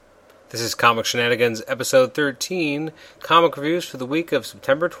This is Comic Shenanigans, episode 13, comic reviews for the week of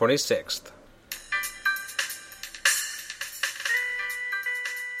September 26th.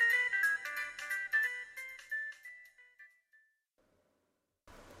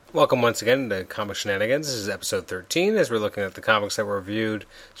 Welcome once again to Comic Shenanigans. This is episode 13, as we're looking at the comics that were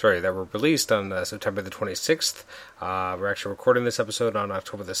released on September the 26th. We're actually recording this episode on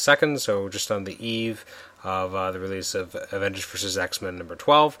October the 2nd, so just on the eve of the release of Avengers vs. X-Men number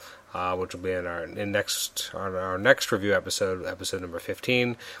 12, which will be in our next review episode number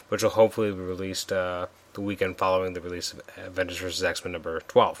 15, which will hopefully be released the weekend following the release of Avengers vs. X-Men number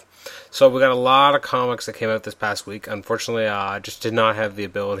 12. So we got a lot of comics that came out this past week. Unfortunately, I just did not have the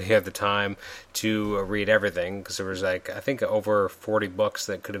ability at the time to read everything, because there was I think over 40 books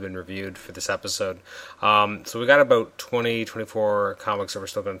that could have been reviewed for this episode. So we got about 24 comics that we're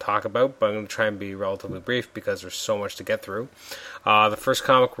still going to talk about, but I'm going to try and be relatively brief because there's so much to get through. The first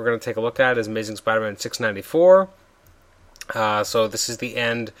comic we're going to take a look at is Amazing Spider-Man 694. So this is the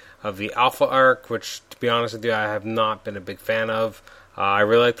end of the Alpha arc, which, to be honest with you, I have not been a big fan of. I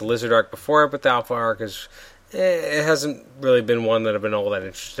really liked the Lizard arc before, but the Alpha arc it hasn't really been one that I've been all that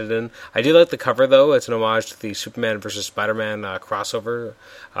interested in. I do like the cover, though. It's an homage to the Superman vs. Spider-Man crossover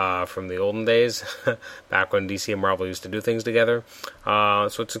from the olden days, back when DC and Marvel used to do things together.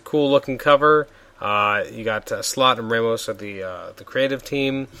 So it's a cool-looking cover. You got Slott and Ramos of the creative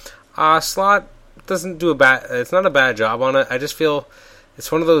team. Slott doesn't do it's not a bad job on it. I just feel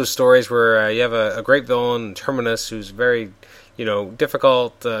it's one of those stories where you have a great villain, Terminus, who's very,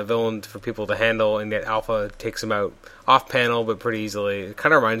 difficult villain for people to handle, and yet Alpha takes him out off panel, but pretty easily. It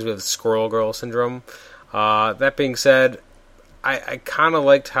kind of reminds me of the Squirrel Girl syndrome. That being said, I kind of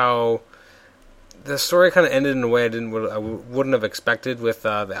liked how the story kind of ended in a way I wouldn't have expected, with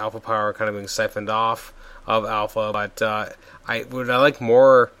the Alpha power kind of being siphoned off of Alpha. But what I like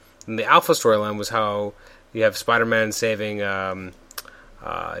more in the Alpha storyline was how you have Spider-Man saving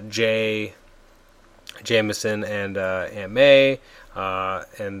Jameson and Aunt May,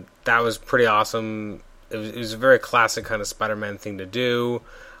 and that was pretty awesome. It was a very classic kind of Spider-Man thing to do,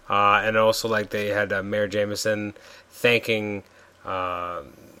 and also they had Mayor Jameson thanking the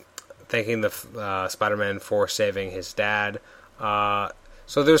Spider-Man for saving his dad.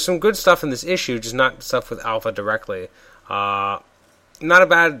 So there's some good stuff in this issue, just not stuff with Alpha directly. Not a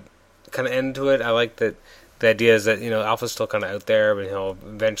bad kind of end to it. I like that the idea is that, Alpha's still kind of out there, but he'll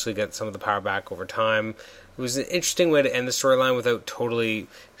eventually get some of the power back over time. It was an interesting way to end the storyline without totally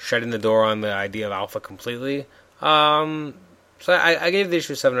shutting the door on the idea of Alpha completely. So I gave the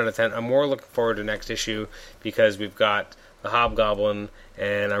issue 7 out of 10. I'm more looking forward to next issue because we've got the Hobgoblin,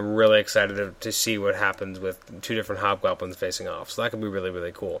 and I'm really excited to see what happens with two different Hobgoblins facing off. So that could be really,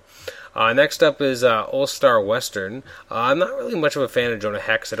 really cool. Next up is All-Star Western. I'm not really much of a fan of Jonah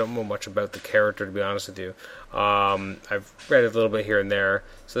Hex. I don't know much about the character, to be honest with you. I've read a little bit here and there.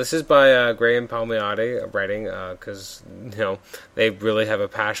 So this is by Graham Palmiotti writing, because they really have a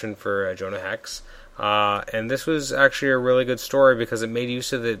passion for Jonah Hex. And this was actually a really good story because it made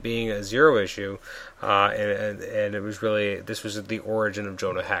use of it being a zero issue, and it was this was the origin of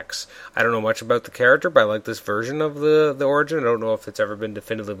Jonah Hex. I don't know much about the character, but I like this version of the origin. I don't know if it's ever been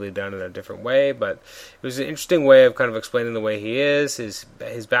definitively done in a different way, but it was an interesting way of kind of explaining the way he is, his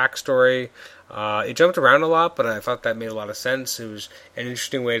backstory. It jumped around a lot, but I thought that made a lot of sense. It was an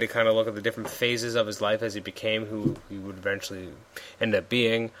interesting way to kind of look at the different phases of his life as he became who he would eventually end up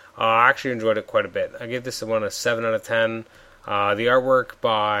being. I actually enjoyed it quite a bit. I gave this one a 7 out of 10. The artwork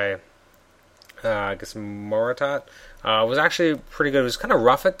by, Moritat, was actually pretty good. It was kind of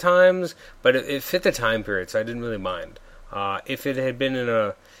rough at times, but it fit the time period, so I didn't really mind. If it had been in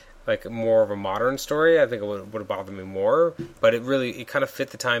a more of a modern story, I think it would have bothered me more, but it kind of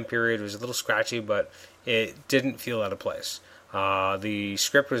fit the time period. It was a little scratchy, but it didn't feel out of place. The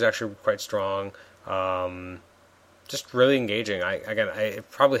script was actually quite strong, just really engaging.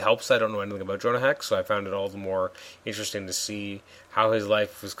 It probably helps I don't know anything about Jonah Hex, so I found it all the more interesting to see how his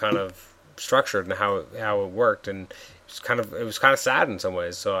life was kind of structured and how it worked, and it was kind of sad in some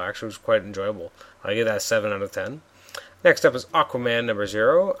ways, so actually it was quite enjoyable. I give that a 7 out of 10. Next up is Aquaman number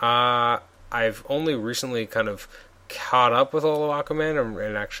 0. I've only recently kind of caught up with all of Aquaman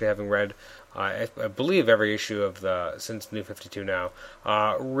and actually having read, I believe, every issue since New 52 now.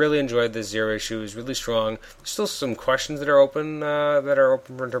 Really enjoyed this 0 issue. It was really strong. There's still some questions that are open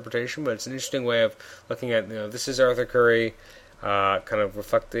for interpretation, but it's an interesting way of looking at, this is Arthur Curry kind of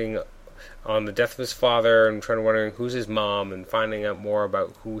reflecting on the death of his father and wondering who's his mom and finding out more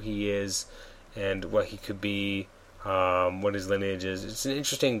about who he is and what he could be. What his lineage is. It's an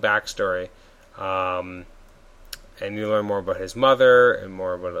interesting backstory. and you learn more about his mother and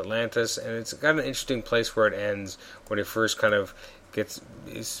more about Atlantis, and it's got an interesting place where it ends when he first kind of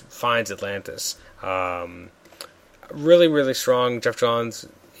finds Atlantis. Really, really strong. Geoff Johns,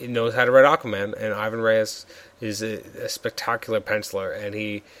 he knows how to write Aquaman, and Ivan Reyes is a spectacular penciler,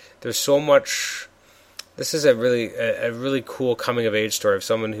 and there's so much. This is a really cool coming of age story of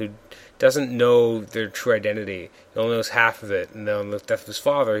someone who doesn't know their true identity. He only knows half of it, and then on the death of his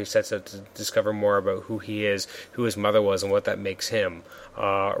father, he sets out to discover more about who he is, who his mother was, and what that makes him.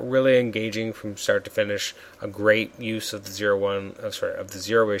 Really engaging from start to finish. A great use of the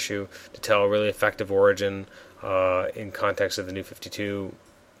Zero issue to tell a really effective origin in context of the New 52.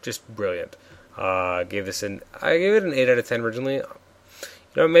 Just brilliant. I gave it an 8 out of 10 originally.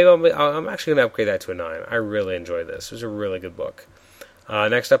 Maybe I'm actually going to upgrade that to a 9. I really enjoyed this. It was a really good book.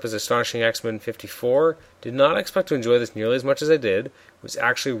 Next up is Astonishing X-Men 54. Did not expect to enjoy this nearly as much as I did. It was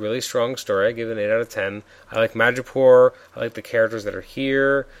actually a really strong story. I gave it an 8 out of 10. I like Madripoor. I like the characters that are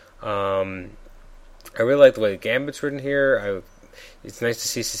here. I really like the way Gambit's written here. It's nice to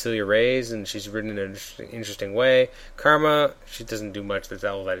see Cecilia Reyes, and she's written in an interesting way. Karma, she doesn't do much that's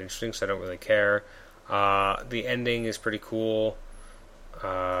all that interesting, so I don't really care. The ending is pretty cool.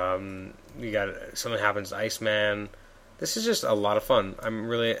 You got something happens to Iceman. This is just a lot of fun. I'm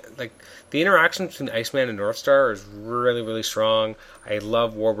really like the interaction between Iceman and Northstar is really, really strong. I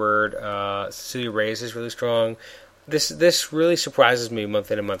love Warbird. Cecilia Reyes is really strong. This really surprises me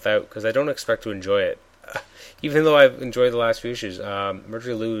month in and month out because I don't expect to enjoy it. Even though I've enjoyed the last few issues,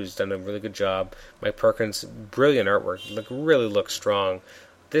 Marjorie Liu's done a really good job. Mike Perkins, brilliant artwork. Really looks strong.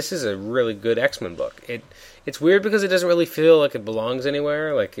 This is a really good X-Men book. It's weird because it doesn't really feel like it belongs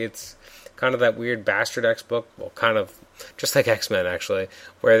anywhere. Like it's kind of that weird Bastard X book. Well, kind of just like X-Men actually,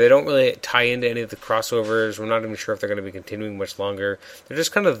 where they don't really tie into any of the crossovers. We're not even sure if they're going to be continuing much longer. They're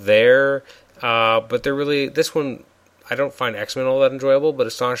just kind of there, but they're really this one. I don't find X-Men all that enjoyable, but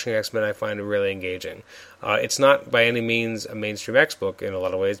Astonishing X-Men I find really engaging. It's not by any means a mainstream X book in a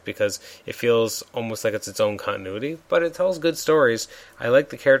lot of ways because it feels almost like it's its own continuity, but it tells good stories. I like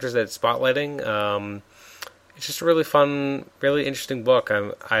the characters that it's spotlighting. It's just a really fun, really interesting book.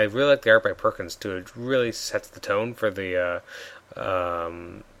 I really like the art by Perkins too. It really sets the tone for the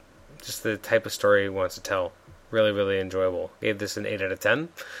just the type of story he wants to tell. Really, really enjoyable. Gave this an 8 out of 10.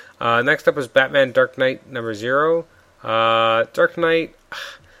 Next up was Batman Dark Knight number 0. Dark Knight,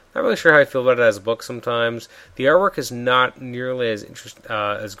 not really sure how I feel about it as a book sometimes. The artwork is not nearly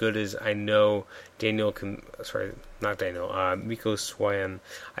as good as I know Miko Swayan.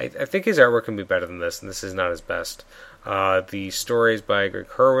 I think his artwork can be better than this, and this is not his best. The stories by Greg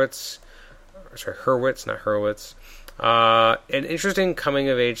Hurwitz, not Hurwitz. An interesting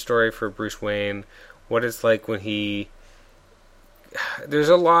coming-of-age story for Bruce Wayne. What it's like when he... There's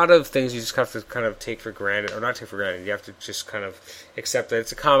a lot of things you just have to kind of take for granted, or not take for granted. You have to just kind of accept that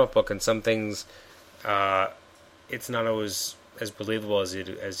it's a comic book, and some things it's not always as believable as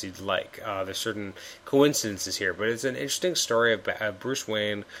you'd like. There's certain coincidences here, but it's an interesting story of Bruce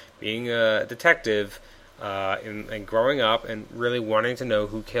Wayne being a detective and growing up and really wanting to know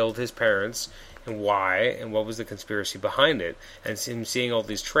who killed his parents and why, and what was the conspiracy behind it, and him seeing all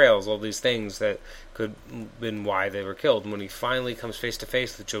these trails, all these things that could have been why they were killed. And when he finally comes face to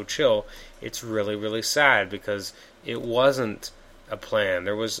face with Joe Chill, it's really, really sad because it wasn't a plan.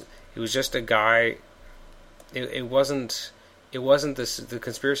 It was just a guy. It wasn't the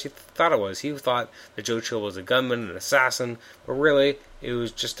conspiracy thought it was. He thought that Joe Chill was a gunman, an assassin, but really it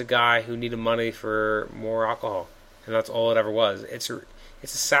was just a guy who needed money for more alcohol, and that's all it ever was.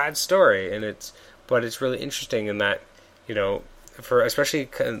 It's a sad story, but it's really interesting in that, especially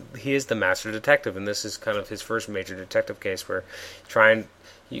he is the master detective, and this is kind of his first major detective case where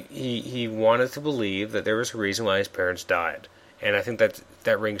he wanted to believe that there was a reason why his parents died, and I think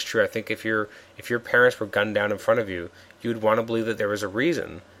that rings true. I think if your parents were gunned down in front of you, you would want to believe that there was a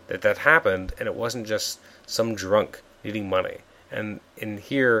reason that happened, and it wasn't just some drunk needing money. And in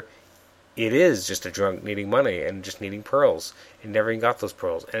here, it is just a drunk needing money and just needing pearls and never even got those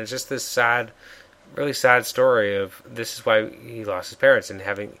pearls. And it's just this sad, really sad story of this is why he lost his parents, and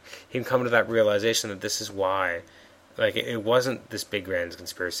having him come to that realization that this is why, like, it wasn't this big grand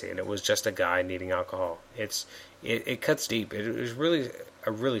conspiracy, and it was just a guy needing alcohol. It cuts deep. It was really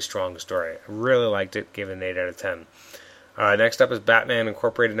a really strong story. I really liked it. Gave it an 8 out of 10. Next up is Batman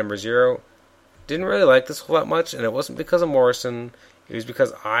Incorporated number 0. Didn't really like this whole lot much, and it wasn't because of Morrison. It was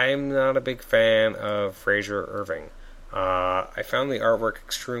because I'm not a big fan of Fraser Irving. I found the artwork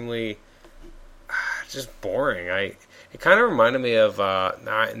extremely just boring. It kind of reminded me of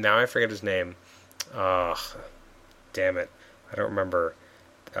now I forget his name. Damn it, I don't remember.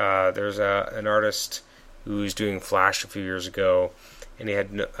 There's an artist who was doing Flash a few years ago, and he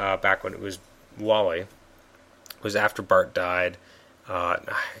had back when it was Wally. It was after Bart died. I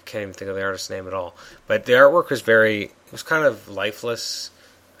can't even think of the artist's name at all. But the artwork was it was kind of lifeless,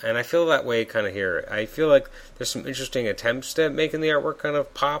 and I feel that way kind of here. I feel like there's some interesting attempts at making the artwork kind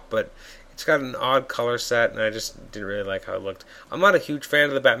of pop, but it's got an odd color set, and I just didn't really like how it looked. I'm not a huge fan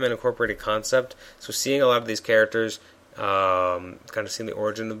of the Batman Incorporated concept, so seeing a lot of these characters, kind of seeing the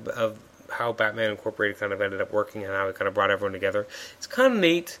origin of how Batman Incorporated kind of ended up working and how it kind of brought everyone together, it's kind of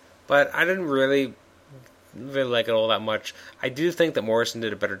neat, but I didn't really like it all that much. I do think that Morrison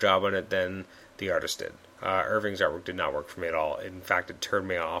did a better job on it than the artist did. Irving's artwork did not work for me at all. In fact, it turned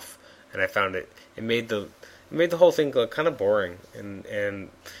me off, and I found it made the whole thing look kind of boring and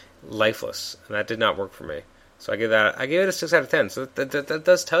lifeless, and that did not work for me. So I gave it a 6 out of 10. So that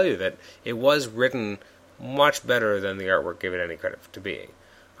does tell you that it was written much better than the artwork gave it any credit to being.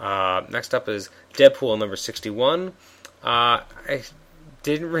 Next up is Deadpool number 61. I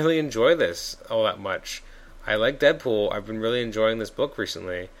didn't really enjoy this all that much. I like Deadpool. I've been really enjoying this book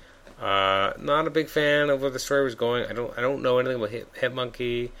recently. Not a big fan of where the story was going. I don't know anything about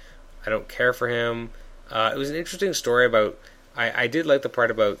Hitmonkey. I don't care for him. It was an interesting story about. I did like the part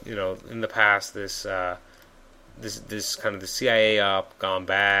about, in the past this kind of the CIA op gone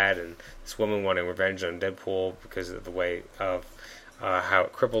bad, and this woman wanting revenge on Deadpool because of the way of how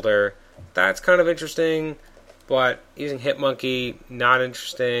it crippled her. That's kind of interesting, but using Hitmonkey, not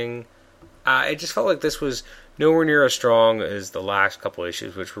interesting. It just felt like this was nowhere near as strong as the last couple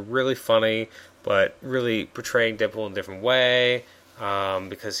issues, which were really funny, but really portraying Deadpool in a different way,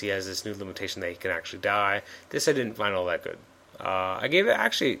 because he has this new limitation that he can actually die. This I didn't find all that good. I gave it a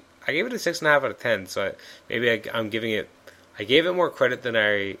 6.5 out of 10, so I'm giving it. I gave it more credit than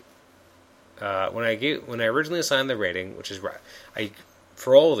when I originally assigned the rating, which is right.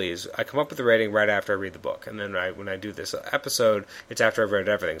 For all of these, I come up with the rating right after I read the book, and then when I do this episode, it's after I've read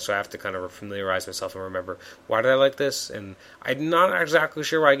everything, so I have to kind of familiarize myself and remember, why did I like this? And I'm not exactly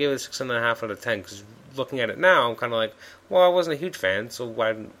sure why I gave it a 6.5 out of 10, because looking at it now, I'm kind of like, well, I wasn't a huge fan, so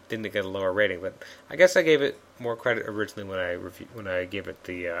why didn't it get a lower rating? But I guess I gave it more credit originally when I gave it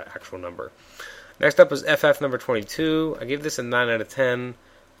the actual number. Next up is FF number 22. I gave this a 9 out of 10.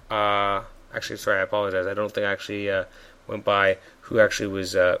 Actually, sorry, I apologize. I don't think I actually went by who actually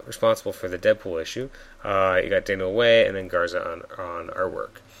was responsible for the Deadpool issue. You got Daniel Way and then Garza on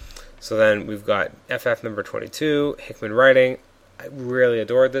artwork. So then we've got FF number 22, Hickman writing. I really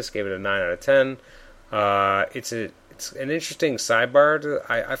adored this, gave it a 9 out of 10. It's an interesting sidebar.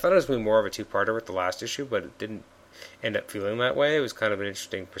 I thought it was going to be more of a two-parter with the last issue, but it didn't end up feeling that way. It was kind of an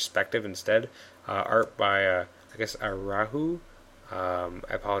interesting perspective instead. Art by, I guess, Arahu. I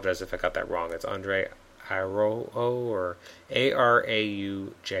apologize if I got that wrong. It's Andre Araujo or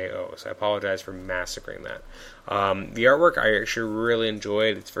Araujo. So I apologize for massacring that. The artwork I actually really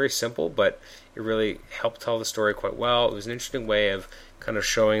enjoyed. It's very simple, but it really helped tell the story quite well. It was an interesting way of kind of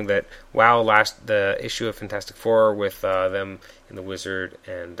showing that while the issue of Fantastic Four with them in the Wizard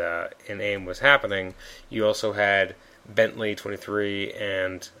and in AIM was happening, you also had Bentley 23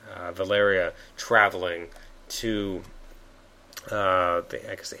 and Valeria traveling to I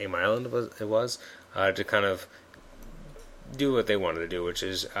guess AIM Island was to kind of do what they wanted to do, which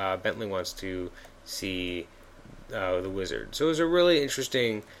is Bentley wants to see the Wizard. So it was a really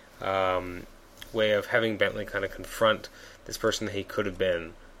interesting way of having Bentley kind of confront this person that he could have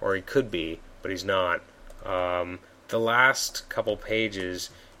been, or he could be, but he's not. The last couple pages,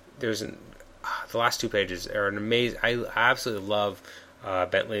 the last 2 pages are an amazing. I absolutely love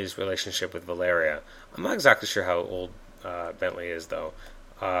Bentley's relationship with Valeria. I'm not exactly sure how old Bentley is, though.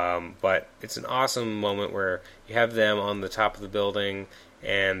 But it's an awesome moment where you have them on the top of the building,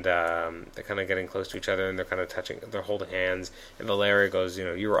 and they're kind of getting close to each other, and they're kind of they're holding hands, and Valeria goes,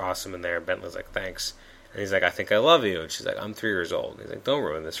 you were awesome in there, and Bentley's like, thanks. And he's like, I think I love you. And she's like, I'm 3 years old. And he's like, don't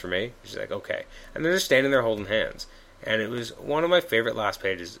ruin this for me. And she's like, okay. And they're just standing there holding hands. And it was one of my favorite last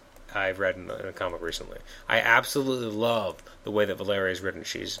pages I've read in a comic recently. I absolutely love the way that Valeria is written.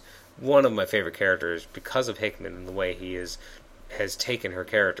 She's one of my favorite characters because of Hickman and the way he has taken her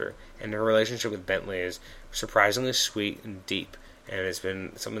character. And her relationship with Bentley is surprisingly sweet and deep. And it's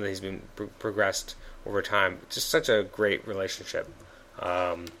been something that he's been progressed over time. Just such a great relationship.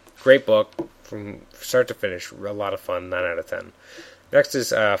 Great book from start to finish. A lot of fun. 9 out of 10. Next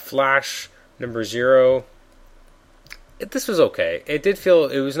is Flash number 0. This was okay. It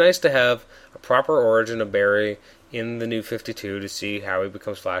was nice to have a proper origin of Barry in the New 52 to see how he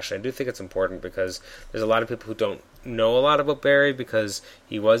becomes Flash. And I do think it's important because there's a lot of people who don't know a lot about Barry because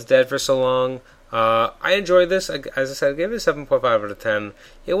he was dead for so long. I enjoyed this. As I said, I gave it a 7.5 out of 10.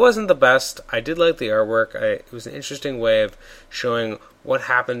 It wasn't the best. I did like the artwork. It was an interesting way of showing what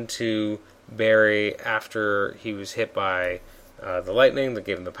happened to Barry after he was hit by the lightning that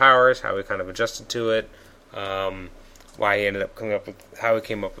gave him the powers, how he kind of adjusted to it, why he ended up coming up with, how he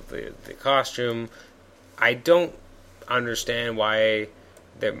came up with the costume. I don't understand why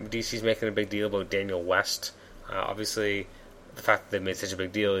DC's making a big deal about Daniel West. Obviously, the fact that they made such a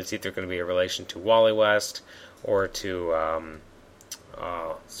big deal is either going to be a relation to Wally West or to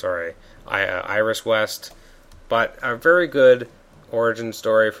Iris West. But a very good origin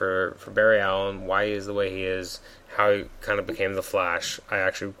story for Barry Allen, why he is the way he is, how he kind of became the Flash. I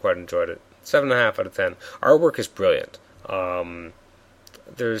actually quite enjoyed it. 7.5 out of 10. Artwork is brilliant.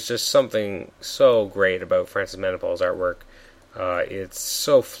 There's just something so great about Francis Manapul's artwork. It's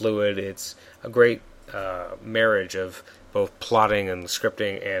so fluid. It's a great marriage of both plotting and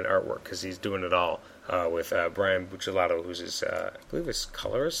scripting and artwork, because he's doing it all with Brian Buccellato, who's his, I believe, his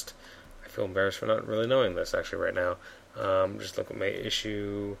colorist. I feel embarrassed for not really knowing this actually right now. Just look at my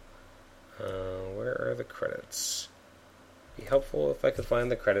issue. Where are the credits? Be helpful if I could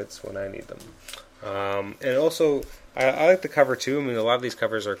find the credits when I need them. And also, I like the cover too. I mean, a lot of these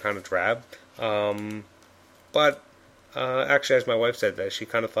covers are kind of drab. But actually, as my wife said, that she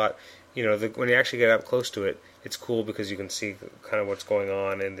kind of thought, when you actually get up close to it, it's cool because you can see kind of what's going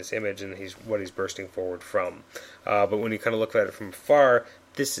on in this image and what he's bursting forward from. But when you kind of look at it from afar,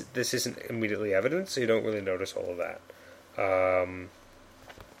 this isn't immediately evident, so you don't really notice all of that.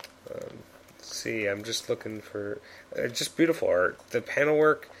 Let's see, I'm just looking for just beautiful art. The panel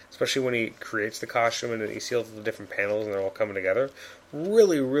work, especially when he creates the costume and then you see all the different panels and they're all coming together,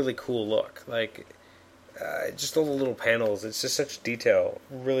 really, really cool look. Like, just all the little panels, it's just such detail.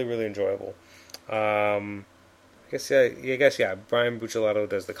 Really, really enjoyable. I guess, Brian Buccellato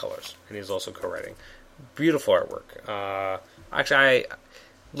does the colors, and he's also co-writing. Beautiful artwork. Actually,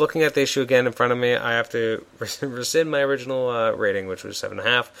 looking at the issue again in front of me, I have to rescind my original rating, which was 7.5.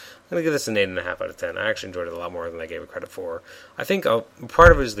 I'm going to give this an 8.5 out of 10. I actually enjoyed it a lot more than I gave it credit for. I think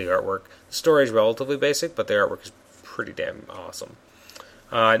part of it is the artwork. The story is relatively basic, but the artwork is pretty damn awesome.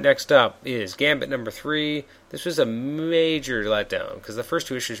 Next up is Gambit number 3. This was a major letdown because the first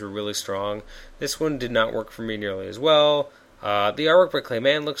two issues were really strong. This one did not work for me nearly as well. The artwork by Clay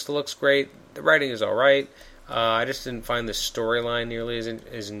Mann looks great. The writing is alright. I just didn't find the storyline nearly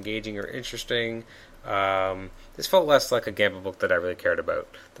as engaging or interesting. This felt less like a Gambit book that I really cared about.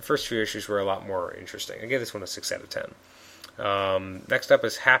 The first few issues were a lot more interesting. I gave this one a 6 out of 10. Next up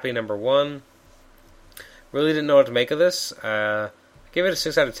is Happy number 1. Really didn't know what to make of this. Give it a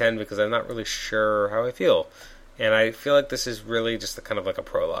 6 out of 10 because I'm not really sure how I feel. And I feel like this is really just kind of like a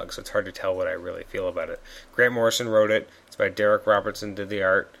prologue, so it's hard to tell what I really feel about it. Grant Morrison wrote it. It's by Derek Robertson, did the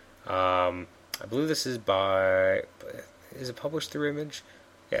art. I believe this is by... Is it published through Image?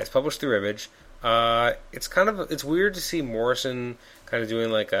 Yeah, it's published through Image. It's weird to see Morrison kind of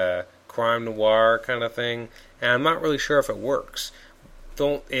doing like a crime noir kind of thing, and I'm not really sure if it works.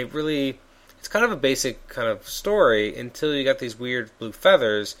 It's kind of a basic kind of story until you got these weird blue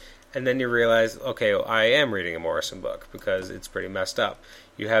feathers, and then you realize, okay, I am reading a Morrison book because it's pretty messed up.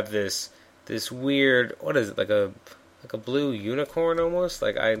 You have this weird, what is it, like a blue unicorn almost?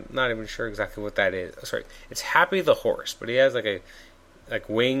 Like, I'm not even sure exactly what that is. Oh, sorry, it's Happy the horse, but he has like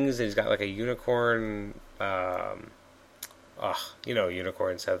wings, and he's got like a unicorn.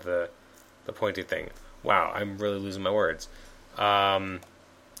 Unicorns have the pointy thing. Wow, I'm really losing my words.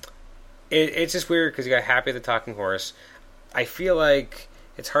 It's just weird because you got Happy the talking horse. I feel like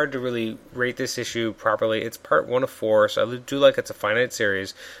it's hard to really rate this issue properly. It's part 1 of 4, so I do like it's a finite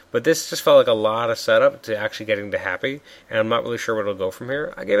series. But this just felt like a lot of setup to actually getting to Happy, and I'm not really sure where it'll go from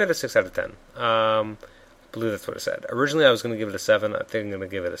here. I gave it a 6 out of 10. I believe that's what it said. Originally, I was going to give it a 7. I think I'm going to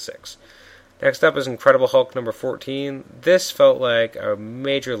give it a 6. Next up is Incredible Hulk number 14. This felt like a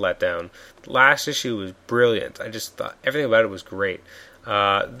major letdown. Last issue was brilliant. I just thought everything about it was great.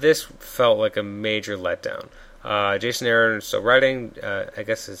 This felt like a major letdown. Jason Aaron is still writing. I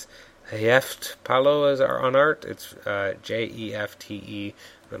guess it's Jeft Palo is on art. It's Jefte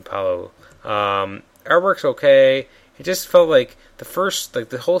and Palo. Artwork's okay. It just felt like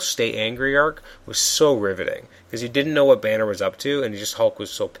the whole Stay Angry arc was so riveting because you didn't know what Banner was up to, and Hulk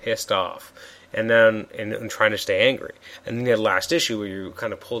was so pissed off. And then and trying to stay angry. And then you had last issue where you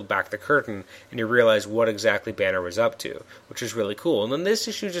kind of pulled back the curtain and you realized what exactly Banner was up to, which was really cool. And then this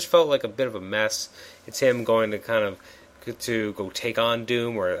issue just felt like a bit of a mess. It's him going to kind of to go take on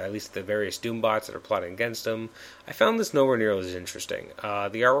Doom, or at least the various Doom bots that are plotting against him. I found this nowhere near as interesting.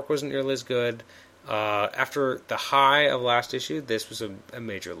 The artwork wasn't nearly as good. After the high of last issue, this was a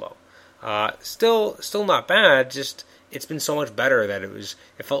major low. Still not bad. Just it's been so much better that it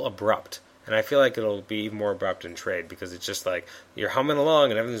felt abrupt. And I feel like it'll be even more abrupt in trade because it's just like you're humming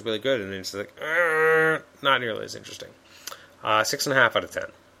along and everything's really good, and then it's like not nearly as interesting. 6.5 out of 10.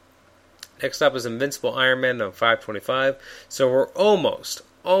 Next up is Invincible Iron Man of 525. So we're almost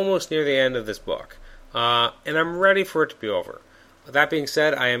near the end of this book, and I'm ready for it to be over. That being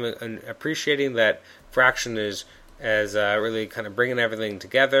said, I am appreciating that Fraction is really kind of bringing everything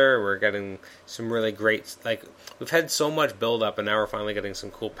together. We're getting some really great, like, we've had so much build up, and now we're finally getting some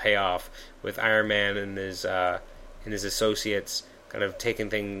cool payoff with Iron Man and his associates kind of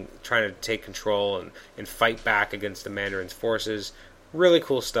trying to take control and fight back against the Mandarin's forces. Really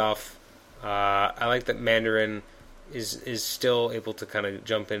cool stuff. I like that Mandarin is still able to kind of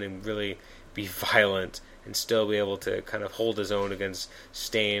jump in and really be violent and still be able to kind of hold his own against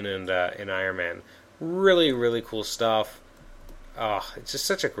Stain and Iron Man. Really, really cool stuff. It's just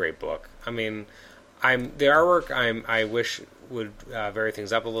such a great book. I mean, the artwork I wish would vary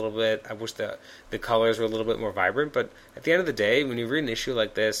things up a little bit. I wish the colors were a little bit more vibrant. But at the end of the day, when you read an issue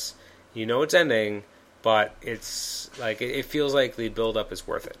like this, you know it's ending, but it's like it feels like the build up is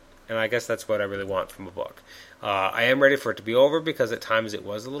worth it. And I guess that's what I really want from a book. I am ready for it to be over because at times it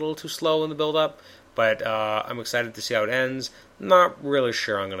was a little too slow in the build up. But I'm excited to see how it ends. Not really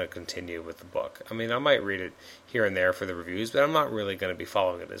sure I'm going to continue with the book. I mean, I might read it here and there for the reviews, but I'm not really going to be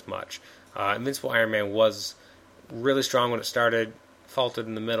following it as much. Invincible Iron Man was really strong when it started, faltered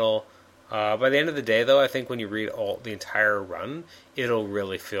in the middle. By the end of the day, though, I think when you read the entire run, it'll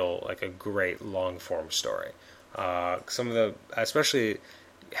really feel like a great long-form story. Especially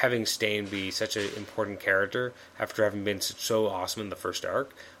having Stain be such an important character after having been so awesome in the first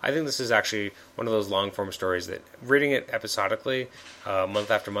arc, I think this is actually one of those long-form stories that reading it episodically, month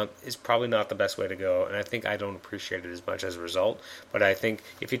after month, is probably not the best way to go, and I think I don't appreciate it as much as a result, but I think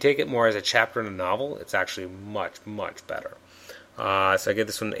if you take it more as a chapter in a novel, it's actually much, much better. So I give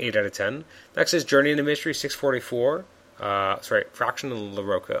this one an 8 out of 10. Next is Journey into Mystery 644. Fraction and La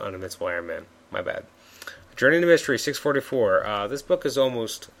Roca on Invincible Iron Man. My bad. Journey into Mystery 644. This book is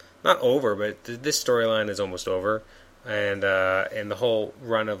almost not over, but this storyline is almost over, and the whole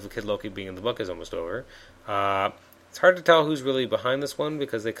run of Kid Loki being in the book is almost over. It's hard to tell who's really behind this one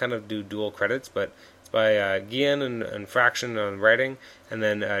because they kind of do dual credits, but it's by Guillen and Fraction on writing, and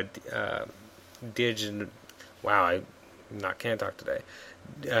then can't talk today.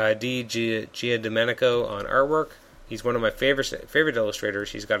 D. Giandomenico on artwork. He's one of my favorite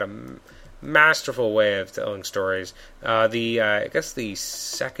illustrators. He's got a masterful way of telling stories. I guess the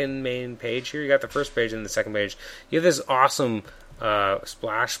second main page here, you got the first page and the second page. You have this awesome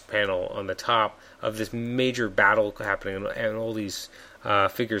splash panel on the top of this major battle happening and all these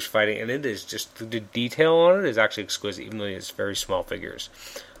figures fighting, and it is just the detail on it is actually exquisite, even though it's very small figures.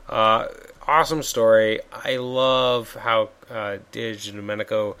 Awesome story. I love how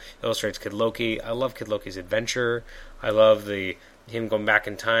Domenico illustrates Kid Loki. I love Kid Loki's adventure. I love him going back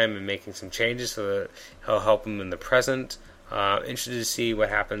in time and making some changes so that he'll help him in the present. Interested to see what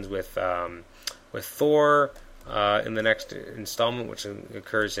happens with Thor in the next installment, which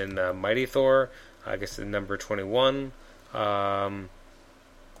occurs in Mighty Thor. I guess the number 21. Really,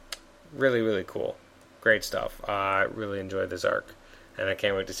 really cool. Great stuff. I really enjoyed this arc, and I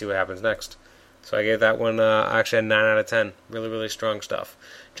can't wait to see what happens next. So I gave that one actually a 9 out of 10. Really, really strong stuff.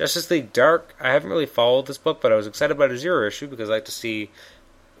 Justice League Dark, I haven't really followed this book, but I was excited about a zero issue because I like to see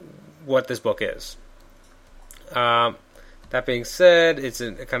what this book is. That being said, it's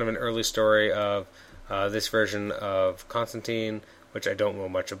kind of an early story of this version of Constantine, which I don't know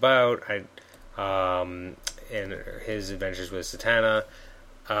much about, and his adventures with Satana.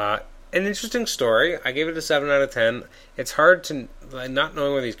 An interesting story. I gave it a 7 out of 10. It's hard to, not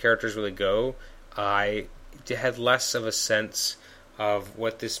knowing where these characters really go, I had less of a sense of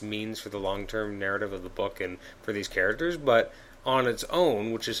what this means for the long-term narrative of the book and for these characters, but on its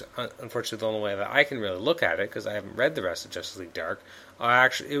own, which is unfortunately the only way that I can really look at it, because I haven't read the rest of Justice League Dark,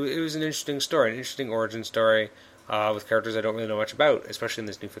 it was an interesting story, an interesting origin story with characters I don't really know much about, especially in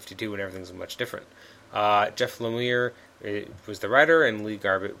this New 52 when everything's much different. Jeff Lemire was the writer, and Lee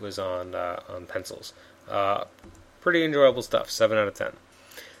Garbett was on pencils. Pretty enjoyable stuff, 7 out of 10.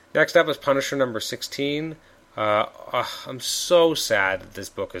 Next up is Punisher number 16. I'm so sad that this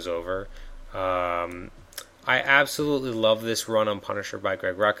book is over. I absolutely love this run on Punisher by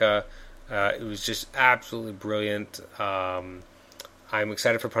Greg Rucka. It was just absolutely brilliant. I'm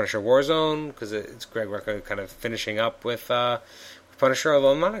excited for Punisher Warzone because it's Greg Rucka kind of finishing up with Punisher,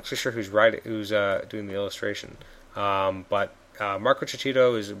 although I'm not actually sure who's doing the illustration. But Marco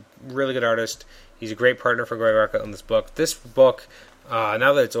Cittito is a really good artist. He's a great partner for Greg Rucka on this book. This book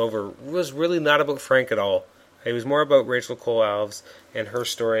now that it's over, was really not about Frank at all. It was more about Rachel Cole Alves and her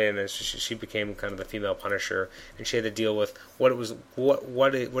story, and as she became kind of the female Punisher, and she had to deal with what does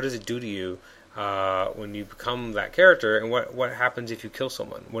it do to you when you become that character, and what happens if you kill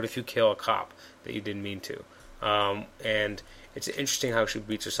someone? What if you kill a cop that you didn't mean to? And it's interesting how she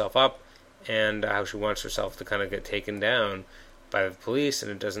beats herself up, and how she wants herself to kind of get taken down by the police,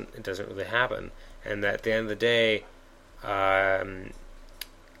 and it doesn't really happen. And that at the end of the day,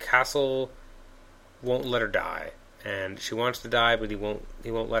 Castle won't let her die, and she wants to die, but he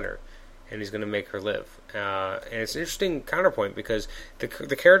won't let her, and he's going to make her live. And it's an interesting counterpoint because the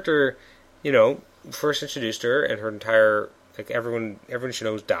character, first introduced her, and her entire everyone she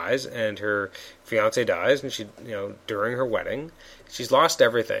knows dies, and her fiance dies, and she during her wedding she's lost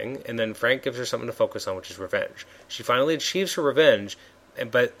everything, and then Frank gives her something to focus on, which is revenge. She finally achieves her revenge,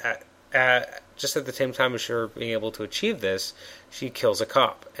 but just at the same time as her being able to achieve this, she kills a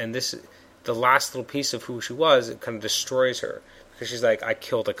cop, and the last little piece of who she was, it kind of destroys her, because she's like, I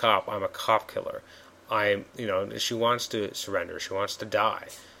killed a cop, I'm a cop killer. She wants to surrender, she wants to die.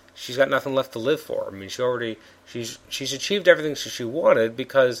 She's got nothing left to live for. I mean, she's achieved everything she wanted,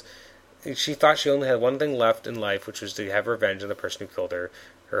 because she thought she only had one thing left in life, which was to have revenge on the person who killed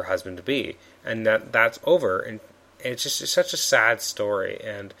her husband-to-be. And that's over, and it's such a sad story,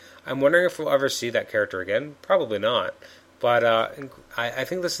 and I'm wondering if we'll ever see that character again. Probably not. But I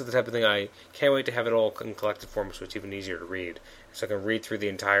think this is the type of thing I can't wait to have it all in collected form, so it's even easier to read. So I can read through the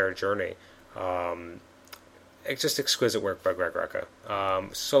entire journey. It's just exquisite work by Greg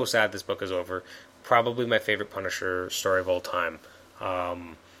Rucka. So sad this book is over. Probably my favorite Punisher story of all time.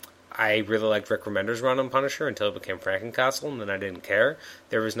 I really liked Rick Remender's run on Punisher until it became Frankencastle, and then I didn't care.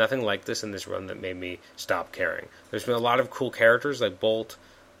 There was nothing like this in this run that made me stop caring. There's been a lot of cool characters like Bolt,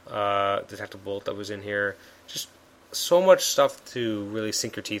 Detective Bolt that was in here. Just so much stuff to really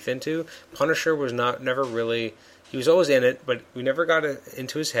sink your teeth into. Punisher was never really... He was always in it, but we never got it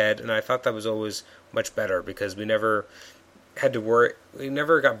into his head, and I thought that was always much better, because we never had to worry... We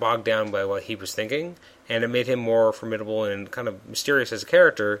never got bogged down by what he was thinking, and it made him more formidable and kind of mysterious as a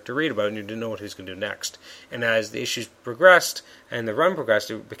character to read about, and you didn't know what he was going to do next. And as the issues progressed, and the run progressed,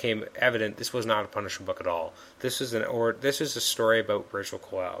 it became evident this was not a Punisher book at all. This was a story about Rachel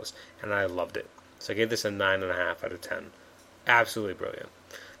Cole Alves, and I loved it. So I gave this a 9.5 out of 10. Absolutely brilliant.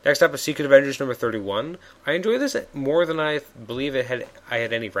 Next up is Secret Avengers number 31. I enjoy this more than I believe I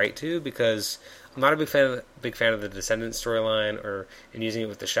had any right to, because I'm not a big fan of the Descendants storyline or in using it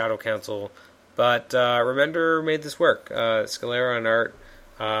with the Shadow Council. But Remender made this work. Scalera on art.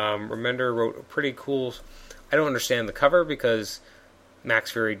 Remender wrote a pretty cool... I don't understand the cover, because Max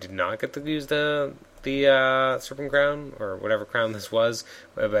Fury did not get to use the Serpent Crown, or whatever crown this was,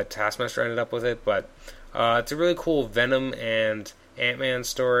 but Taskmaster ended up with it. But it's a really cool Venom and Ant-Man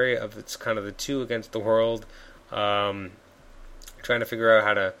story of it's kind of the two against the world, trying to figure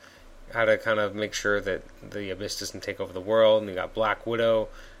out how to kind of make sure that the Abyss doesn't take over the world. And you got Black Widow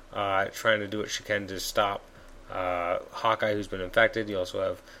trying to do what she can to stop Hawkeye, who's been infected. You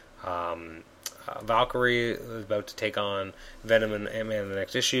also have Valkyrie, who's about to take on Venom and Ant-Man in the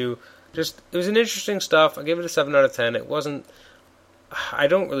next issue. It was an interesting stuff. I gave it a 7 out of 10. It wasn't... I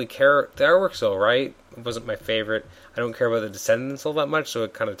don't really care. The artwork's alright. It wasn't my favorite. I don't care about the Descendants all that much, so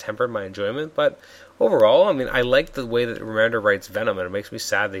it kind of tempered my enjoyment. But overall, I mean, I like the way that Remender writes Venom, and it makes me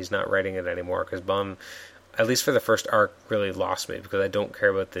sad that he's not writing it anymore, because Bum, at least for the first arc, really lost me, because I don't care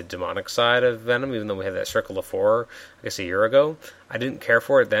about the demonic side of Venom, even though we had that Circle of Four, I guess, a year ago. I didn't care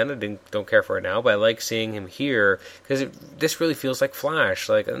for it then. Don't care for it now, but I like seeing him here, because this really feels like Flash.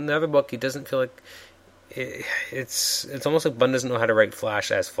 Like, in another book, he doesn't feel like... It's almost like Bunn doesn't know how to write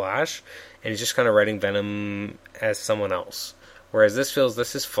Flash as Flash, and he's just kind of writing Venom as someone else. Whereas this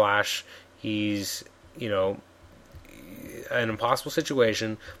is Flash. He's, an impossible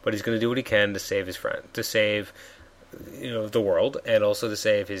situation, but he's going to do what he can to save his friend, to save, the world, and also to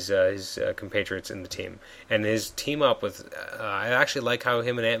save his compatriots in the team. And his team up with, I actually like how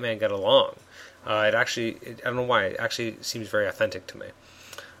him and Ant-Man get along. I don't know why, it actually seems very authentic to me.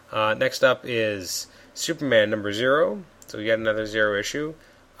 Next up is Superman number 0. So we got another 0 issue.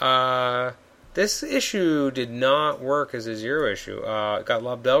 This issue did not work as a 0 issue. It got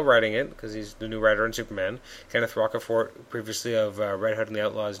Lobdell writing it, because he's the new writer on Superman. Kenneth Rocafort, previously of Red Hood and the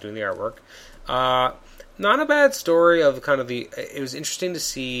Outlaws, doing the artwork. Not a bad story of kind of it was interesting to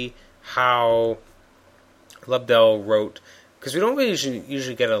see how Lobdell wrote, because we don't really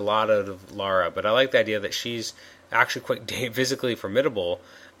usually get a lot out of Lara, but I like the idea that she's actually quite physically formidable.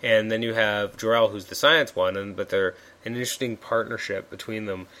 And then you have Jor-El, who's the science one, but they're an interesting partnership between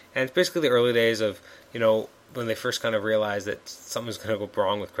them. And it's basically the early days of, when they first kind of realize that something's going to go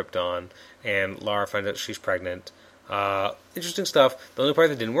wrong with Krypton, and Lara finds out she's pregnant. Interesting stuff. The only part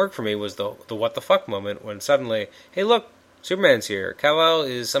that didn't work for me was the what the fuck moment when suddenly, hey look, Superman's here. Kal-El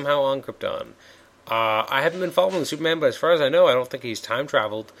is somehow on Krypton. I haven't been following Superman, but as far as I know, I don't think he's time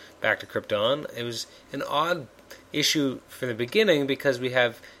traveled back to Krypton. It was an odd issue from the beginning because we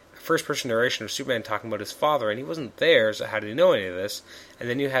have first person narration of Superman talking about his father, and he wasn't there, so how did he know any of this? And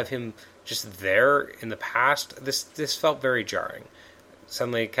then you have him just there in the past. This felt very jarring.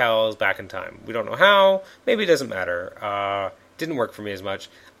 Suddenly Kal-El is back in time. We don't know how. Maybe it doesn't matter. Didn't work for me as much.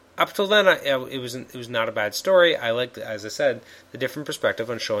 Up till then, it was not a bad story. I liked, as I said, the different perspective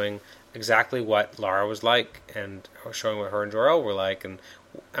on showing exactly what Lara was like and showing what her and Jor-El were like. And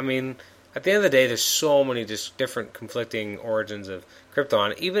I mean, at the end of the day, there's so many just different conflicting origins of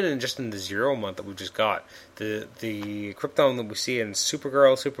Krypton. Even in the Zero month that we just got, the Krypton that we see in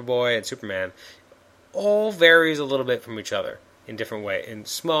Supergirl, Superboy, and Superman all varies a little bit from each other in different ways, in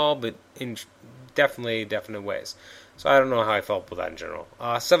small but in definite ways. So I don't know how I felt with that in general.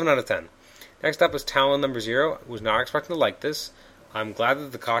 7 out of 10. Next up was Talon number 0. Was not expecting to like this. I'm glad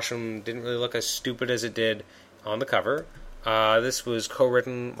that the costume didn't really look as stupid as it did on the cover. This was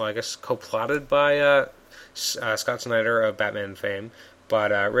co-written, co-plotted by Scott Snyder of Batman fame,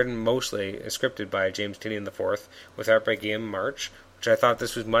 but written mostly, scripted by James Tynion IV, with art by Guillaume March, which I thought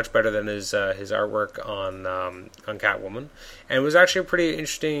this was much better than his artwork on Catwoman. And it was actually a pretty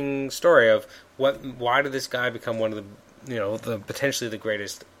interesting story of why did this guy become one of the potentially the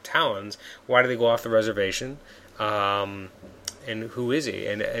greatest Talons? Why did he go off the reservation? And who is he?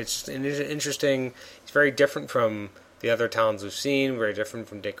 And it's interesting. It's very different from the other Talons we've seen. Very different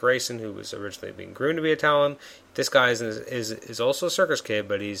from Dick Grayson, who was originally being groomed to be a Talon. This guy is also a circus kid,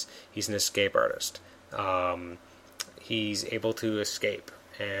 but he's an escape artist. He's able to escape,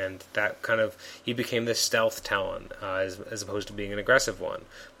 and that he became this stealth Talon as opposed to being an aggressive one.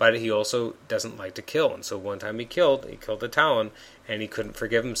 But he also doesn't like to kill, and so one time he killed a Talon, and he couldn't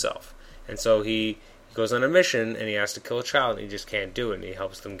forgive himself, and so he goes on a mission, and he has to kill a child, and he just can't do it, and he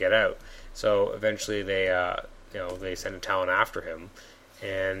helps them get out. So eventually they send a Talon after him,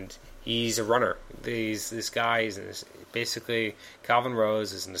 and he's a runner. This guy is basically Calvin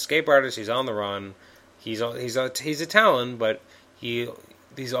Rose is an escape artist. He's on the run. He's a Talon, but he's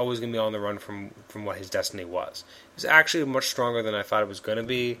always going to be on the run from what his destiny was. It's actually much stronger than I thought it was going to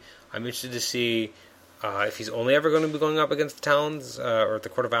be. I'm interested to see if he's only ever going to be going up against the Talons or the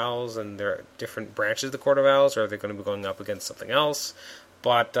Court of Owls, and there are different branches of the Court of Owls, or are they going to be going up against something else?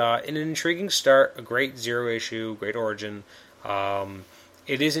 But in an intriguing start, a great 0 issue, great origin.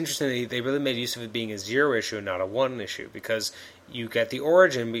 It is interesting that they really made use of it being a 0 issue and not a 1 issue, because you get the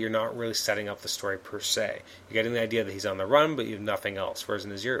origin, but you're not really setting up the story per se. You're getting the idea that he's on the run, but you have nothing else. Whereas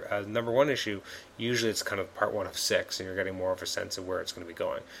in a number 1 issue, usually it's kind of part 1 of 6, and you're getting more of a sense of where it's going to be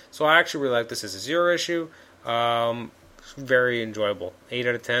going. So I actually really like this as a 0 issue. Very enjoyable. 8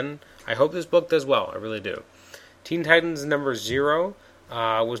 out of 10. I hope this book does well. I really do. Teen Titans number 0.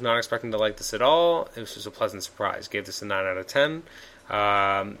 Was not expecting to like this at all. It was just a pleasant surprise. Gave this a 9 out of 10.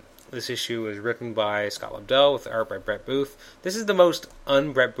 This issue was written by Scott Lobdell with art by Brett Booth. This is the most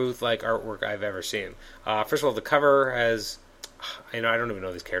un-Brett Booth-like artwork I've ever seen. First of all, the cover has... I don't even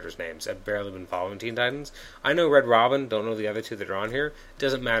know these characters' names. I've barely been following Teen Titans. I know Red Robin, don't know the other two that are on here. It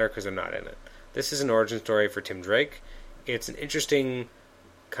doesn't matter because they're not in it. This is an origin story for Tim Drake. It's an interesting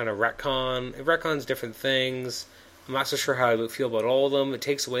kind of retcon. It retcons different things. I'm not so sure how I would feel about all of them. It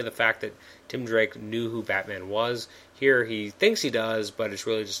takes away the fact that Tim Drake knew who Batman was. Here he thinks he does, but it's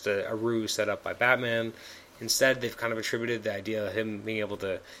really just a ruse set up by Batman. Instead, they've kind of attributed the idea of him being able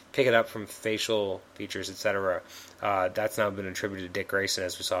to pick it up from facial features, etc. That's now been attributed to Dick Grayson,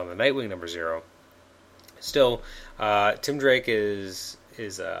 as we saw in the Nightwing number 0. Still, Tim Drake is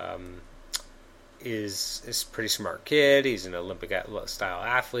a pretty smart kid. He's an Olympic-style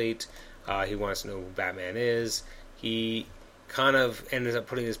athlete. He wants to know who Batman is. He kind of ends up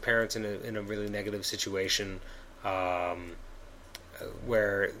putting his parents in a really negative situation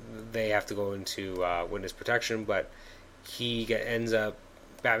where they have to go into witness protection, but ends up,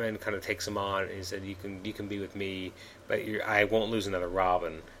 Batman kind of takes him on, and he said, you can be with me, but I won't lose another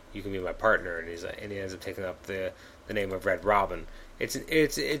Robin. You can be my partner, and he ends up taking up the name of Red Robin. It's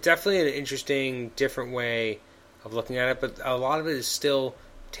definitely an interesting, different way of looking at it, but a lot of it is still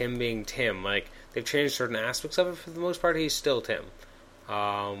Tim being Tim. Like, they've changed certain aspects of it. For the most part, he's still Tim,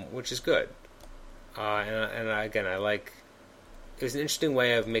 which is good. And again, I like. It was an interesting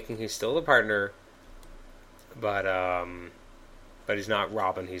way of making him still the partner, but he's not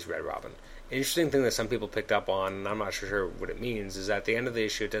Robin. He's Red Robin. interesting thing that some people picked up on, and I'm not sure what it means, is at the end of the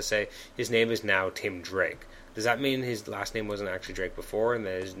issue it does say his name is now Tim Drake. Does that mean his last name wasn't actually Drake before, and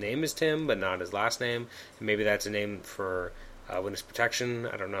that his name is Tim, but not his last name? And maybe that's a name for witness protection?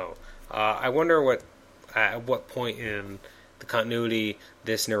 I don't know. I wonder at what point in the continuity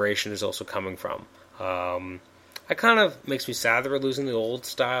this narration is also coming from. It kind of makes me sad that we're losing the old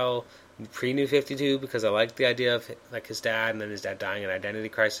style pre-New 52, because I like the idea of like his dad, and then his dad dying in identity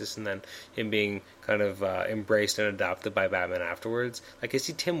crisis, and then him being kind of embraced and adopted by Batman afterwards. Like, is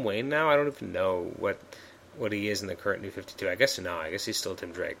he Tim Wayne now? I don't even know what he is in the current New 52. I guess no. I guess he's still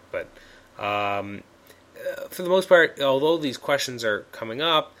Tim Drake. But for the most part, although these questions are coming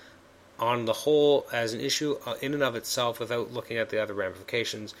up, on the whole, as an issue in and of itself, without looking at the other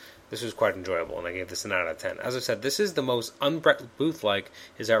ramifications, this was quite enjoyable, and I gave this an out of 10. As I said, this is the most un-Brett Booth-like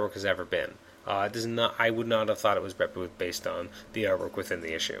his artwork has ever been. I would not have thought it was Brett Booth based on the artwork within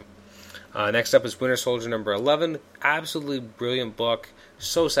the issue. Next up is Winter Soldier number 11. Absolutely brilliant book.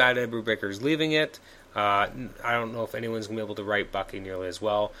 So sad Ed Brubaker's leaving it. I don't know if anyone's going to be able to write Bucky nearly as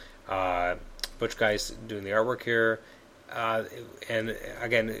well. Butch Guy's doing the artwork here. And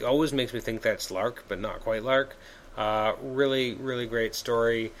again, it always makes me think that's Lark, but not quite Lark. Really, really great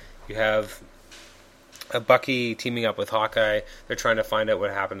story. You have a Bucky teaming up with Hawkeye. They're trying to find out what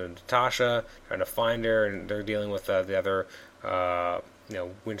happened to Natasha, trying to find her, and they're dealing with the other,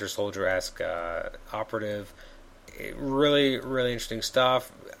 Winter Soldier-esque operative. Really, really interesting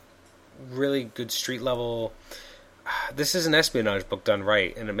stuff. Really good street level. This is an espionage book done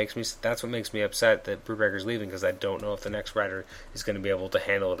right, and that's what makes me upset that Brubaker's leaving, because I don't know if the next writer is going to be able to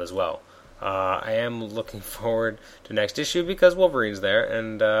handle it as well. I am looking forward to next issue because Wolverine's there,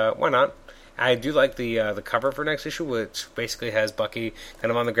 and why not? I do like the cover for next issue, which basically has Bucky kind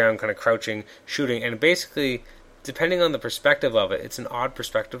of on the ground, kind of crouching, shooting, and basically, depending on the perspective of it, it's an odd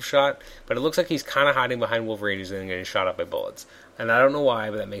perspective shot, but it looks like he's kind of hiding behind Wolverine who's getting shot up by bullets. And I don't know why,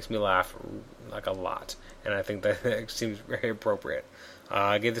 but that makes me laugh like a lot. And I think that seems very appropriate.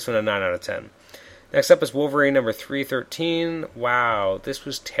 I gave this one a 9 out of 10. Next up is Wolverine number 313. Wow, this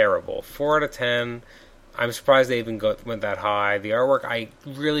was terrible. 4 out of 10. I'm surprised they even went that high. The artwork, I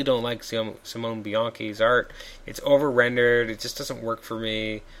really don't like Simone Bianchi's art. It's over-rendered. It just doesn't work for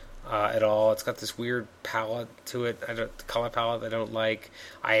me at all. It's got this weird palette to it, color palette I don't like.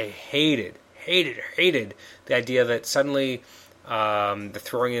 I hated the idea that suddenly they're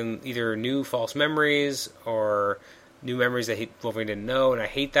throwing in either new false memories or new memories that Wolverine didn't know, and I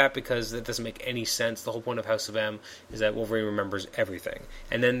hate that because it doesn't make any sense. The whole point of House of M is that Wolverine remembers everything.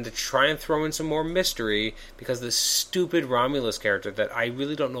 And then to try and throw in some more mystery because this stupid Romulus character that I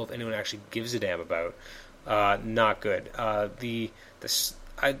really don't know if anyone actually gives a damn about, not good. This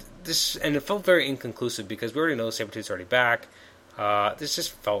and it felt very inconclusive because we already know Sabretooth's already back. This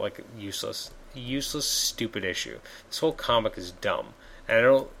just felt like useless, stupid issue. This whole comic is dumb,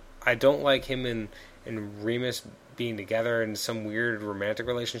 and I don't like him and Remus being together in some weird romantic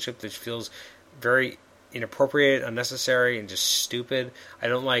relationship that feels very inappropriate, unnecessary, and just stupid. I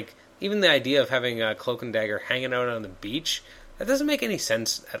don't like even the idea of having Cloak and Dagger hanging out on the beach. That doesn't make any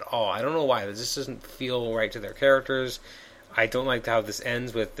sense at all. I don't know why. This just doesn't feel right to their characters. I don't like how this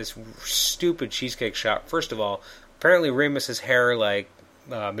ends with this stupid cheesecake shot. First of all, apparently Remus has hair like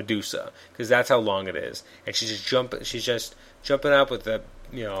Medusa, because that's how long it is, and she's just jumping up with the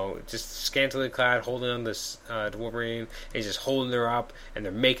just scantily clad, holding on this Wolverine, and he's just holding her up, and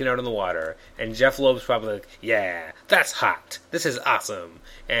they're making out in the water, and Jeff Loeb's probably like, yeah, that's hot, this is awesome,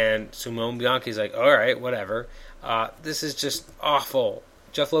 and Simone Bianchi's like, alright, whatever. This is just awful.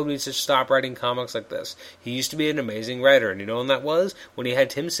 Jeff Loeb needs to stop writing comics like this. He used to be an amazing writer, and you know when that was? When he had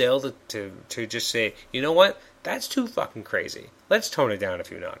Tim Sale to just say, you know what? That's too fucking crazy. Let's tone it down a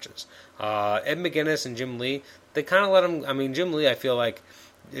few notches. Ed McGuinness and Jim Lee, they kind of let him... I mean, Jim Lee, I feel like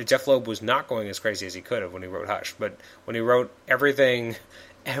Jeff Loeb was not going as crazy as he could have when he wrote Hush, but when he wrote everything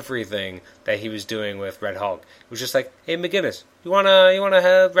that he was doing with Red Hulk, it was just like, hey, McGuinness, you wanna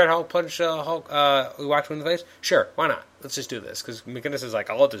have Red Hulk punch Hulk Watchman in the face? Sure, why not? Let's just do this. Because McGuinness is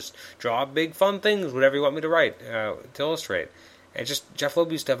like, I'll just draw big fun things, whatever you want me to write, to illustrate. And just Jeff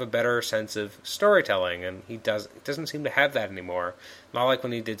Loeb used to have a better sense of storytelling, and he doesn't seem to have that anymore. Not like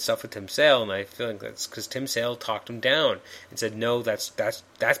when he did stuff with Tim Sale, and I feel like that's because Tim Sale talked him down and said, no, that's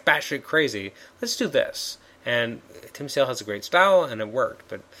batshit crazy. Let's do this. And Tim Sale has a great style, and it worked.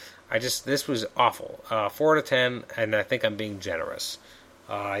 But this was awful. 4 out of 10, and I think I'm being generous.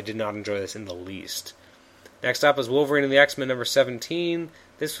 I did not enjoy this in the least. Next up is Wolverine and the X-Men number 17.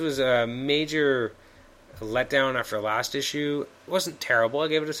 This was a major letdown after last issue. It wasn't terrible. I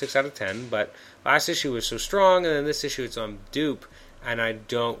gave it a 6 out of 10, but last issue was so strong, and then this issue it's on dupe. and I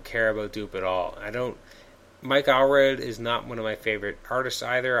don't care about Doop at all. Mike Allred is not one of my favorite artists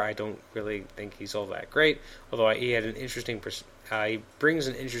either. I don't really think he's all that great, although he had he brings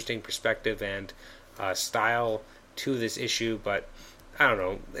an interesting perspective and style to this issue, but I don't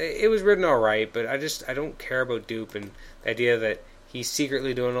know. It was written all right, but I don't care about Doop and the idea that he's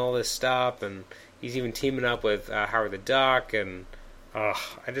secretly doing all this stuff, and he's even teaming up with Howard the Duck, and I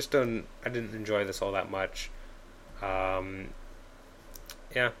didn't enjoy this all that much.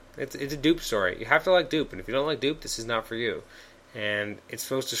 Yeah, it's a Doop story. You have to like Doop, and if you don't like Doop, this is not for you. And it's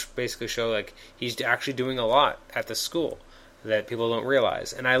supposed to basically show like he's actually doing a lot at the school that people don't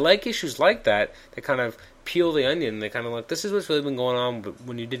realize. And I like issues like that kind of peel the onion. They kind of like, this is what's really been going on, but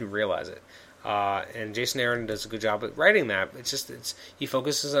when you didn't realize it. And Jason Aaron does a good job at writing that. He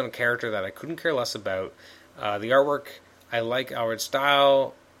focuses on a character that I couldn't care less about. The artwork, I like Allred's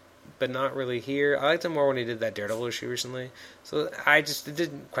style, but not really here. I liked him more when he did that Daredevil issue recently. So it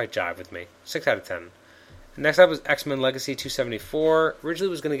didn't quite jive with me. 6 out of 10. Next up was X-Men Legacy 274. Originally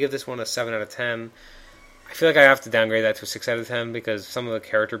was going to give this one a 7 out of 10. I feel like I have to downgrade that to a 6 out of 10 because some of the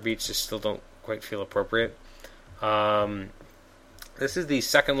character beats just still don't quite feel appropriate. This is the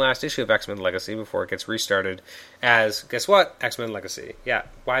second last issue of X-Men Legacy before it gets restarted as, guess what? X-Men Legacy. Yeah.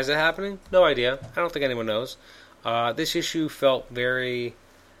 Why is it happening? No idea. I don't think anyone knows. This issue felt very...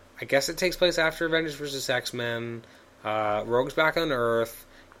 I guess it takes place after Avengers vs. X-Men. Rogue's back on Earth.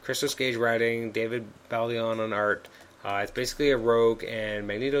 Christos Gage writing. David Baldeon on art. It's basically a Rogue and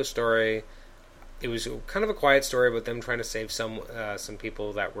Magneto story. It was kind of a quiet story about them trying to save some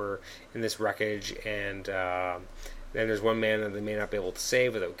people that were in this wreckage, and then there's one man that they may not be able to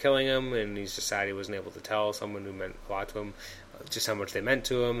save without killing him, and he's just sad he wasn't able to tell someone who meant a lot to him just how much they meant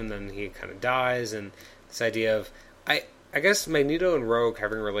to him, and then he kind of dies, and this idea of... I guess Magneto and Rogue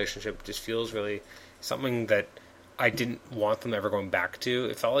having a relationship just feels really something that I didn't want them ever going back to.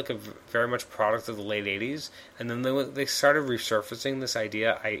 It felt like a very much product of the late 80s, and then they started resurfacing this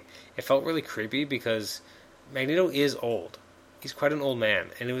idea. It felt really creepy because Magneto is old. He's quite an old man,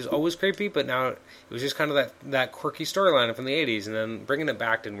 and it was always creepy, but now it was just kind of that quirky storyline from the 80s, and then bringing it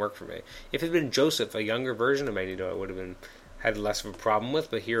back didn't work for me. If it had been Joseph, a younger version of Magneto, I would have had less of a problem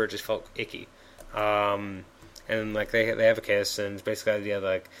with, but here it just felt icky. And like they have a kiss, and it's basically the idea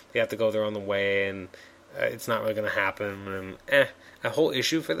like they have to go their own way, and it's not really going to happen. And a whole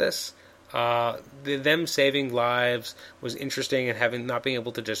issue for this. Them saving lives was interesting, and not being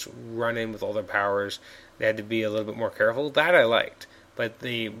able to just run in with all their powers. They had to be a little bit more careful. That I liked, but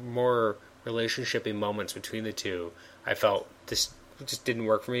the more relationship-y moments between the two, I felt this just didn't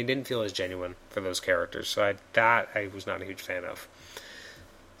work for me. It didn't feel as genuine for those characters. So I was not a huge fan of.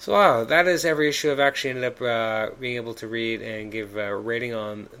 So wow, that is every issue I've actually ended up being able to read and give a rating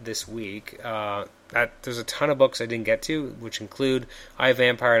on this week. There's a ton of books I didn't get to, which include I,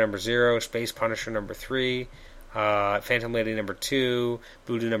 Vampire #0, Space Punisher #3, Phantom Lady #2,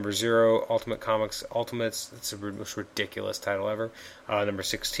 Voodoo #0, Ultimate Comics Ultimates, that's the most ridiculous title ever,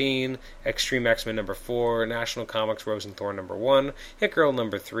 #16, Extreme X-Men #4, National Comics Rose and Thorn #1, Hit Girl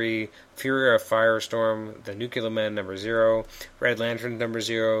 #3, Fury of Firestorm, The Nuclear Man #0, Red Lantern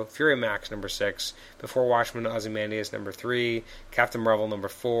 #0, Fury Max #6, Before Watchmen Ozymandias #3, Captain Marvel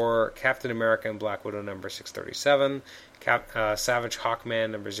 #4, Captain America and Black Widow #637, Savage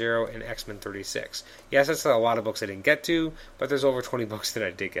Hawkman #0, and X-Men 36. Yes, that's a lot of books I didn't get to, but there's over 20 books that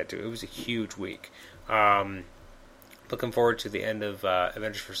I did get to. It was a huge week. Looking forward to the end of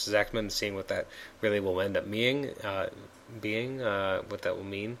Avengers vs. X-Men, seeing what that really will end up what that will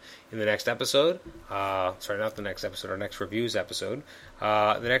mean in the next episode. Sorry, not the next episode, our next reviews episode.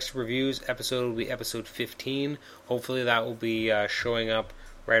 The next reviews episode will be episode 15. Hopefully that will be showing up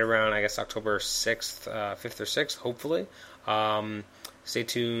right around, I guess, October 6th, 5th or 6th, hopefully. Stay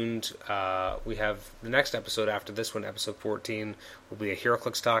tuned. We have the next episode after this one, episode 14, will be a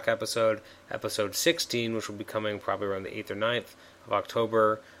HeroClix Talk episode. Episode 16, which will be coming probably around the 8th or 9th of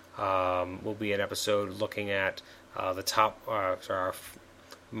October, will be an episode looking at the top,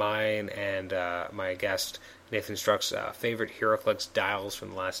 mine and my guest, Nathan Struck's favorite HeroClix dials from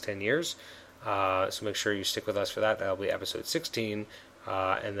the last 10 years. So make sure you stick with us for that. That'll be episode 16.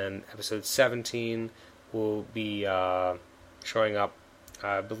 And then episode 17 will be showing up,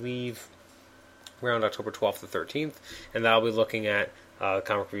 I believe, around October 12th or 13th, and that'll be looking at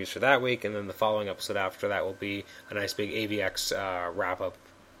comic reviews for that week, and then the following episode after that will be a nice big AVX wrap-up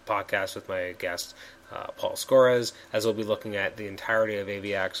podcast with my guest, Paul Scores, as we'll be looking at the entirety of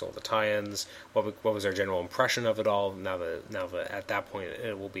AVX, all the tie-ins, what was our general impression of it all, now that at that point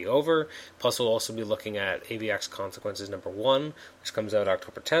it will be over. Plus we'll also be looking at AVX Consequences #1, which comes out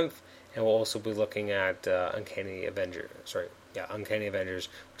October 10th, and we'll also be looking at Uncanny Avenger, Uncanny Avengers,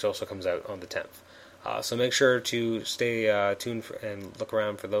 which also comes out on the 10th. So make sure to stay tuned and look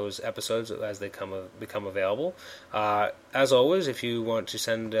around for those episodes as they become available. As always, if you want to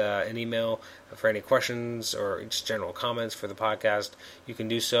send an email for any questions or just general comments for the podcast, you can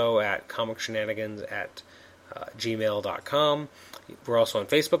do so at comicshenanigans@gmail.com. We're also on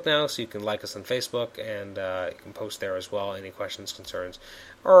Facebook now, so you can like us on Facebook, and you can post there as well any questions, concerns,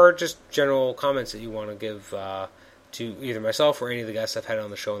 or just general comments that you want to give to either myself or any of the guests I've had on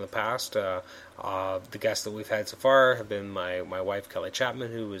the show in the past. The guests that we've had so far have been my wife Kelly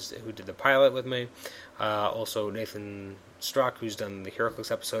Chapman, who did the pilot with me. Also Nathan Struck, who's done the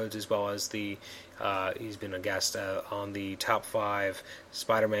HeroClix episodes, as well as he's been a guest on the Top 5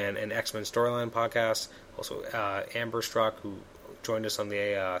 Spider-Man and X-Men Storyline podcast. Also Amber Struck, who joined us on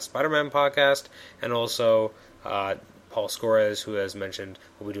the Spider-Man podcast, and also Paul Scores, who, as mentioned,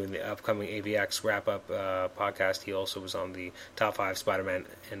 will be doing the upcoming AVX wrap-up podcast. He also was on the Top 5 Spider-Man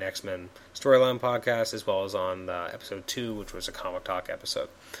and X-Men Storyline podcast, as well as on episode 2, which was a Comic Talk episode.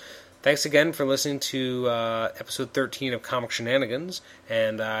 Thanks again for listening to episode 13 of Comic Shenanigans,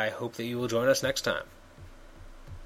 and I hope that you will join us next time.